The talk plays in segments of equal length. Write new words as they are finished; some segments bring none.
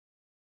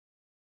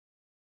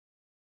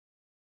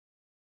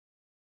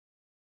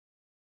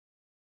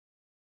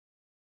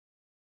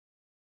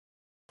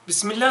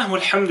بسم الله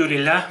والحمد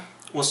لله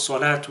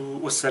والصلاة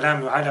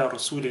والسلام على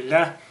رسول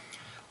الله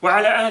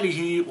وعلى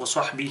آله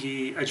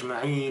وصحبه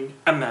أجمعين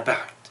أما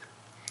بعد.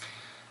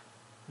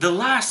 The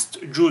last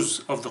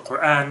juz of the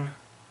Quran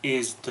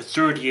is the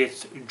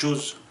 30th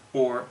juz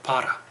or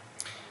para.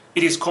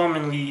 It is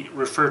commonly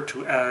referred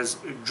to as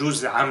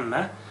juz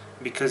amma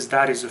because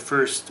that is the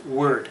first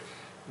word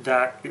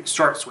that it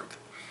starts with.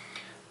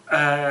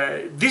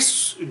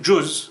 This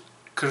juz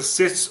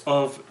consists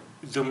of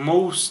the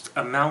most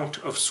amount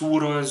of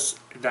surahs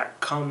that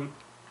come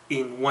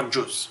in one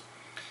juz.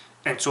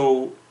 And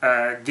so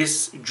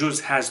this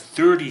juz has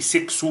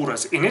 36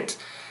 surahs in it,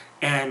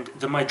 and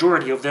the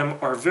majority of them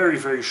are very,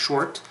 very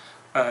short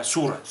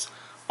surahs.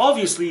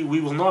 Obviously, we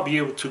will not be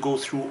able to go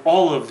through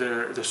all of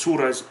the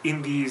surahs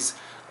in these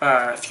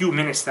few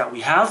minutes that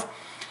we have.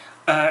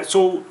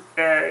 So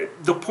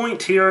the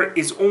point here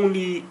is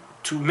only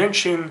to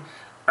mention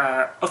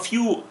a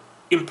few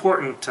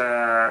important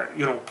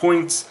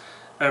points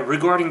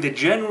regarding the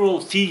general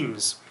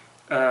themes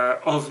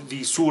of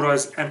the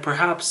surahs, and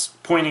perhaps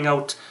pointing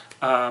out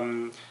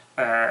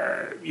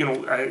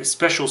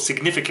special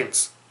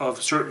significance of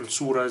certain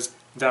surahs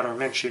that are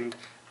mentioned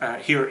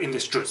here in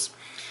this juz.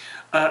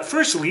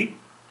 Firstly,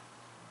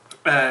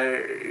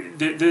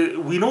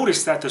 we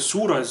notice that the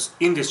surahs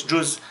in this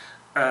juz,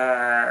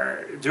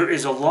 there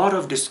is a lot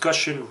of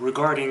discussion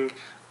regarding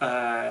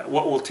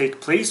what will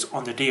take place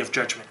on the Day of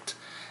Judgment.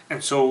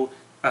 And so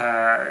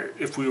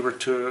if we were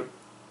to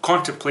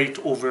contemplate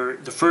over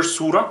the first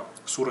surah,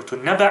 Surah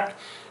An-Naba,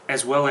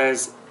 as well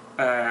as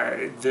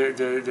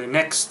the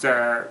next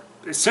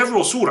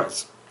several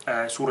surahs,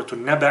 Surah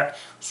An-Naba,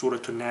 Surah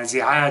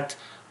An-Nazi'at,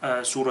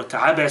 Surah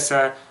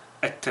Abasa,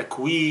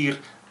 At-Takwir,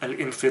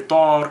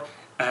 Al-Infitar.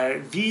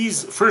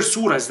 These first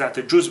surahs that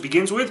the juz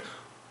begins with,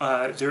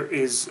 there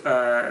is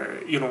a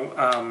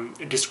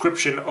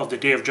description of the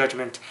Day of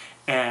Judgment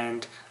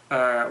and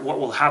what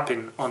will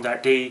happen on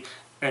that day,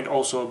 and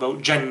also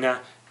about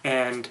Jannah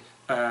and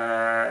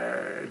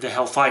the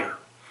hellfire.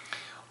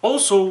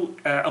 Also,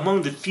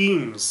 among the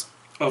themes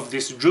of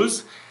this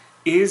juz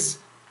is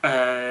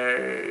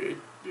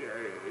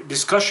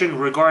discussion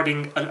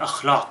regarding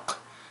al-akhlaq,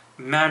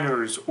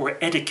 manners or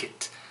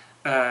etiquette,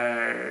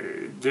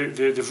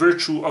 the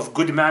virtue of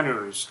good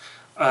manners,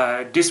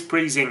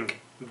 dispraising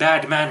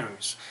bad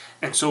manners.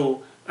 And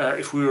so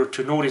if we were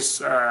to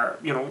notice,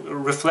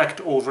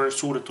 reflect over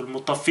Surah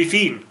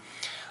Al-Mutaffifin,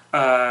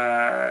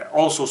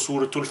 also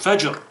Surah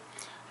Al-Fajr,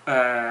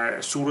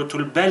 Surah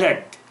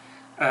Al-Balad,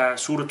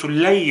 Surah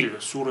Al-Layl,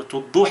 Surah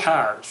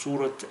Al-Duha,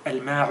 Surah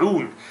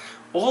Al-Ma'un.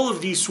 All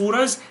of these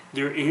surahs,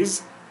 there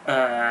is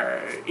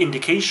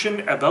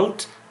indication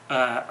about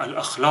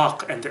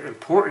al-akhlaq and the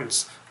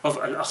importance of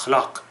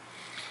al-akhlaq.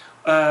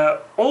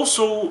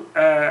 Also,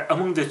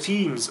 among the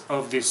themes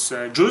of this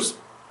juz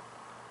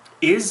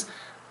is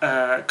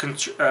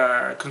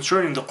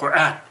concerning the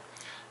Quran,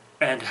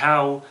 and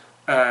how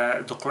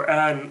the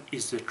Quran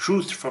is the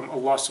truth from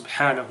Allah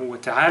subhanahu wa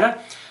ta'ala.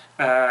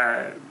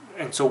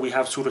 And so we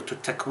have Surah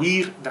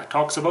Al-Takwir that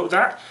talks about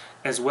that,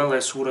 as well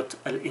as Surah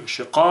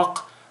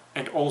Al-Inshiqaq,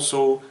 and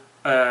also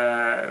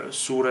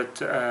Surah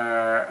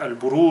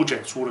Al-Buruj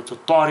and Surah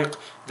Al-Tariq.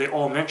 They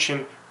all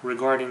mention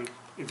regarding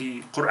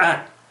the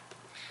Quran.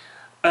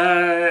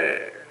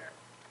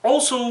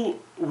 Also,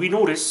 we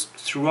notice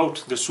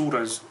throughout the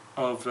surahs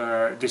of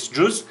this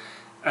juz,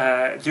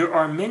 there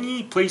are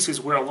many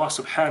places where Allah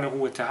subhanahu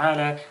wa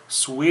ta'ala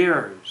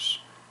swears.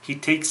 He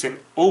takes an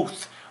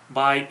oath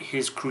by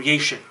His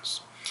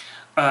creations.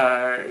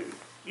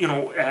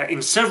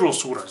 In several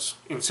surahs,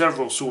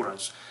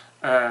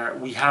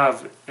 we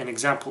have an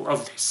example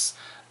of this,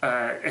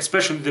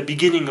 especially the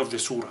beginning of the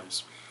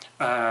surahs.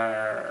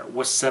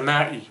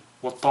 وَالسَّمَاءِ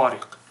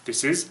وَالطَّارِقِ.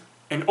 This is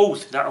an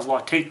oath that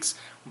Allah takes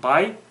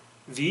by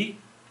the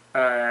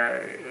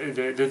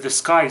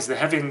skies, the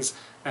heavens,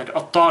 and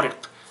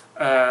At-Tariq,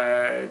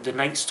 the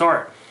night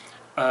star.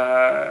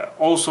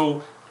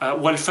 Also,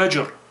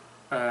 wal-Fajr,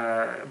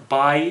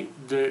 by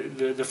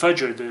the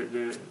Fajr,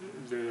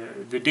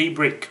 the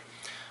daybreak.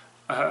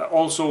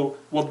 Also,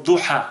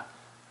 wal-Duha,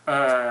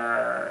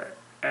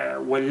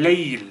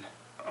 wal-Layl.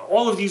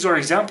 All of these are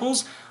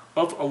examples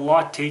of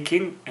Allah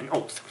taking an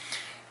oath.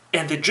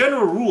 And the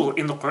general rule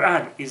in the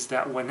Quran is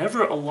that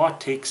whenever Allah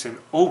takes an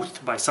oath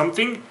by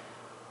something,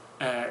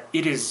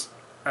 it is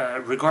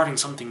regarding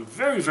something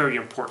very, very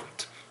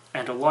important.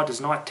 And Allah does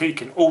not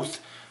take an oath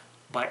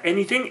by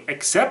anything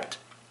except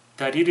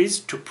that it is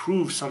to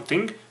prove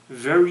something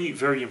very,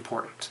 very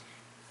important.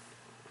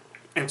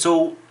 And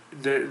so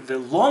the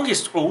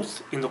longest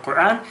oath in the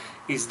Quran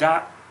is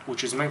that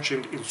which is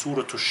mentioned in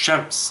Surah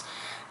Al-Shams.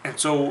 And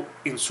so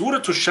in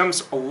Surah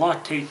Al-Shams, Allah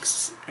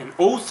takes an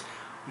oath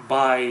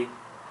by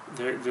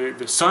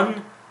the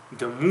sun,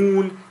 the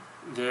moon,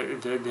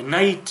 the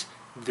night,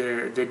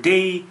 the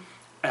day,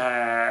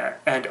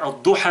 and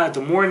Al-Duha,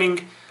 the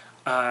morning,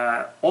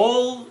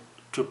 all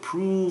to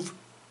prove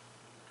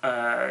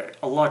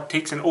Allah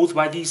takes an oath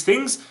by these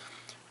things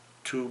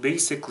to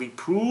basically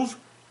prove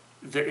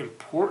the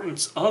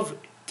importance of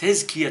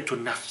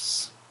tazkiyatun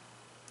nafs,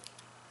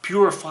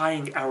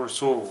 purifying our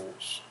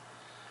souls.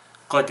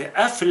 قَدْ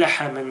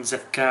أَفْلَحَ مَنْ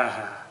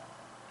زَكَّاهَا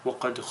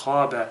وَقَدْ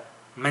خَابَ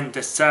مَنْ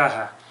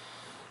دَسَّاهَا.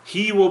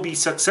 He will be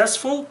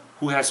successful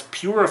who has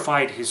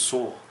purified his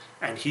soul,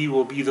 and he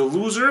will be the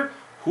loser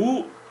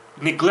who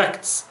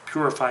neglects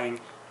purifying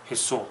his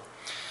soul.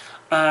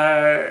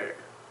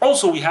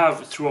 Also, we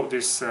have throughout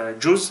this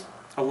juz,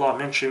 Allah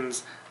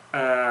mentions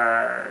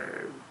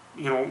the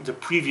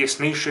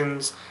previous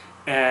nations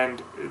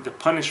and the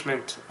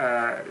punishment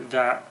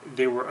that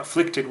they were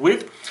afflicted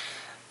with.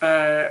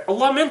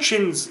 Allah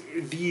mentions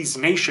these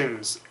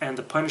nations and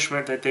the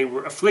punishment that they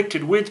were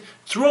afflicted with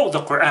throughout the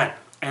Quran,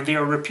 and they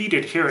are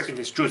repeated here in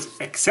this juz,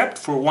 except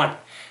for one,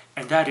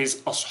 and that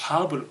is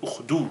Ashab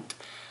al-Ukhdud,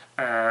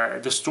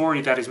 the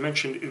story that is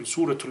mentioned in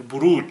Surah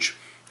Al-Buruj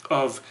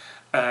of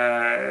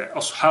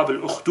Ashab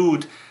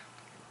al-Ukhdud,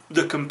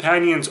 the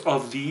companions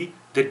of the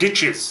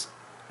ditches,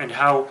 and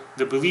how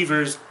the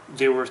believers,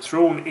 they were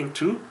thrown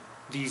into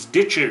these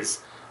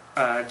ditches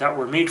that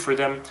were made for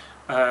them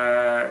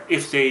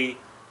if they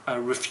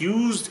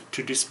refused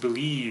to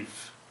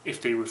disbelieve.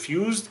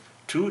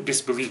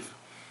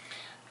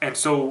 And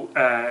so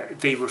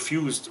they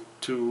refused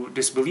to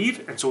disbelieve,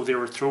 and so they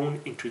were thrown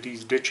into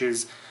these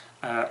ditches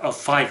of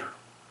fire.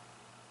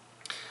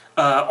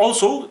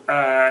 Also,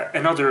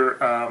 another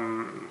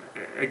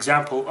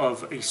example of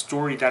a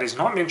story that is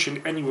not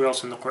mentioned anywhere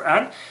else in the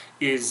Quran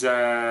is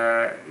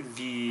the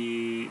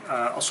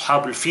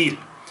Ashab al-Fil,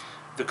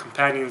 the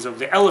companions of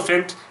the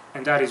elephant,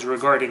 and that is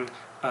regarding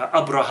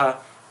Abraha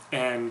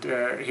and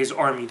his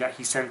army that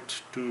he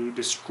sent to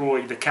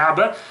destroy the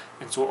Kaaba,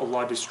 and so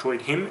Allah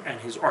destroyed him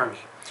and his army.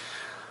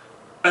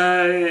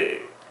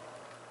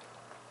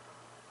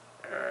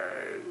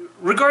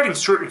 Regarding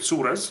certain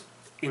surahs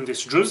in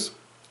this juz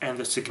and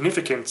the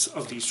significance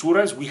of these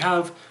surahs, we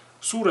have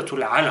Surah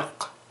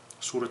Al-Alaq.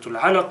 Surah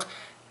Al-Alaq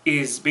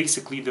is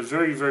basically the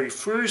very, very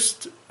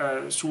first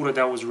surah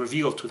that was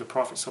revealed to the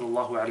Prophet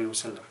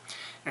ﷺ.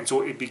 And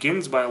so it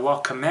begins by Allah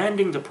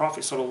commanding the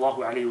Prophet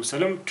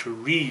ﷺ to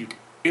read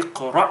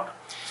Iqra.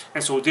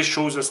 And so this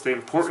shows us the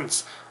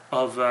importance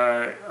of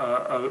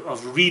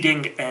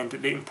reading and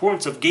the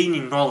importance of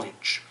gaining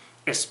knowledge,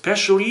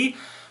 especially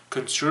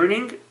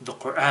concerning the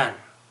Quran.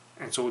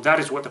 And so that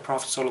is what the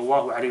Prophet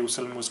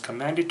ﷺ was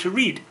commanded to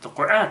read, the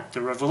Quran,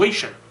 the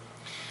revelation.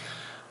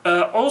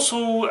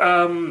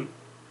 Also,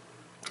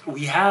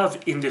 we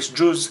have in this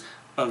juz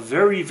a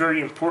very,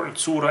 very important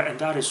surah, and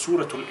that is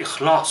Surah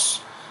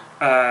Al-Ikhlas,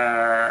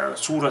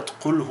 Surah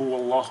Qul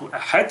Huwallahu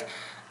Ahad,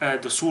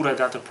 the surah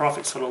that the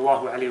Prophet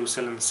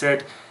ﷺ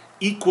said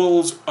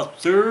equals a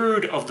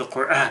third of the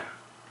Quran.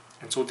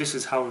 And so this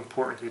is how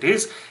important it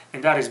is,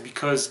 and that is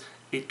because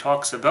it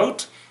talks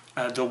about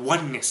the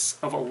oneness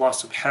of Allah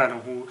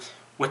subhanahu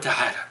wa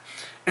ta'ala.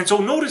 And so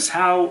notice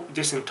how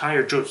this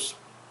entire juz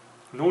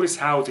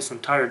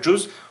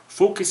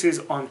focuses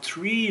on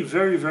three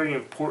very, very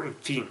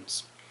important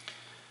themes.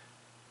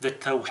 The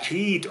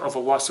tawheed of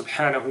Allah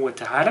subhanahu wa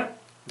ta'ala,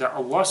 that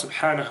Allah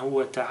subhanahu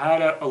wa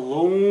ta'ala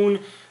alone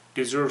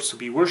deserves to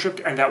be worshipped,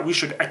 and that we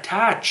should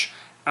attach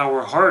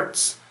our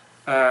hearts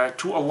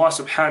to Allah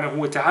subhanahu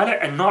wa ta'ala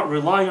and not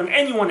rely on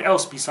anyone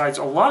else besides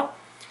Allah.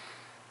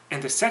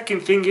 And the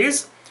second thing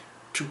is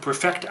to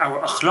perfect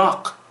our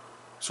akhlaq,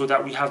 so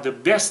that we have the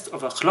best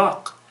of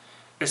akhlaq,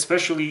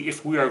 especially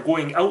if we are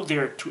going out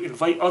there to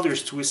invite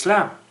others to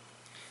Islam.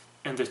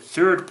 And the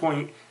third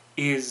point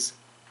is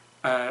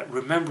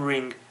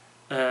remembering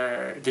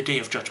the Day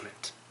of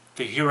Judgment,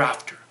 the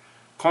hereafter.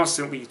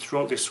 Constantly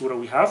throughout this surah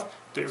we have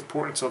the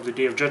importance of the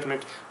Day of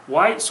Judgment.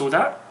 Why? So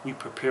that we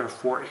prepare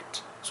for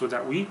it. So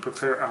that we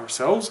prepare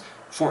ourselves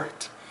for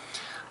it.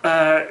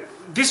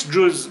 This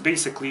juz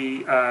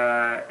basically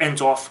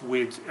ends off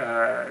with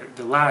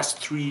the last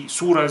three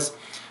surahs,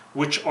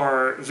 which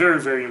are very,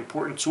 very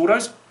important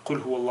surahs.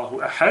 قُلْ هُوَ اللَّهُ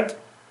أَحَدٌ,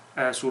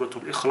 Surah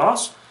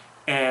Al-Ikhlas,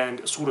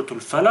 and Surah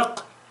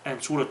Al-Falaq,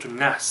 and Surah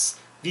Al-Nas.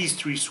 These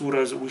three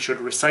surahs we should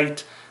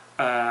recite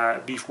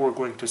before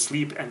going to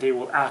sleep, and they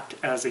will act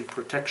as a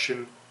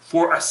protection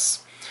for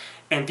us.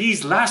 And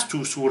these last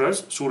two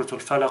surahs, Surah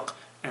Al-Falaq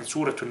and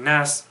Surah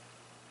Al-Nas,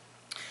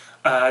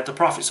 the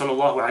Prophet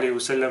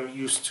ﷺ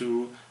used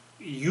to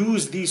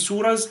use these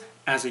surahs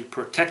as a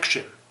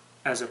protection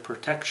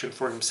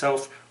for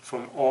himself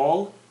from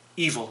all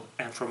evil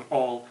and from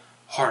all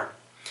harm.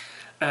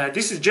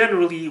 This is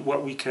generally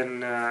what we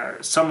can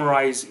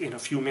summarize in a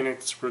few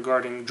minutes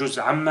regarding Juz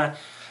Amma,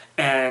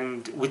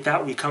 and with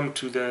that we come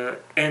to the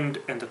end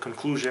and the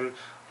conclusion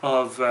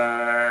of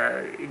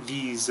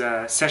these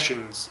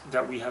sessions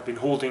that we have been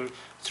holding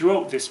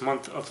throughout this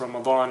month of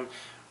Ramadan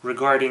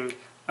regarding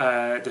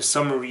the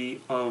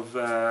summary of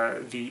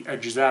the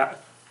ajza,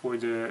 or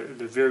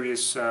the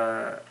various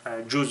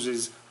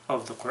juzes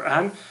of the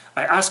Quran.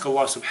 I ask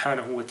Allah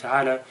subhanahu wa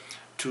ta'ala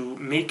to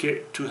make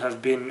it to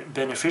have been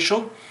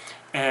beneficial,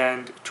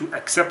 and to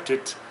accept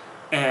it,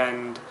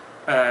 and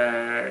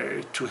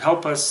to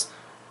help us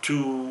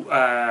to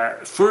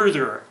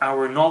further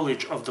our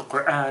knowledge of the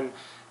Quran,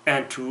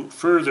 and to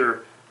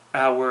further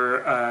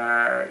our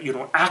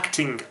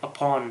acting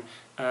upon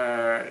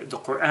the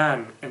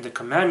Quran and the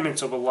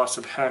commandments of Allah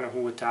subhanahu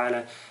wa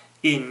ta'ala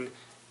in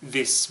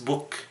this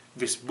book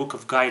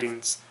of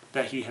guidance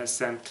that He has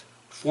sent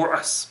for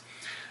us.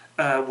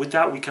 With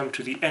that, we come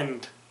to the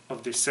end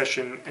of this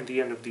session and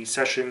the end of these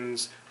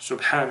sessions.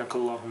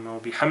 Subhanakallahumma wa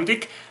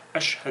bihamdik.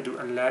 Ashhadu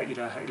an la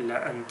ilaha illa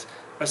ant.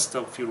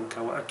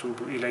 Astaghfiruka wa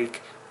atubu ilayk.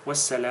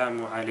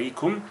 Wassalamu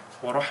alaykum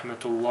wa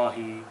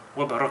rahmatullahi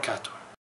wa barakatuh.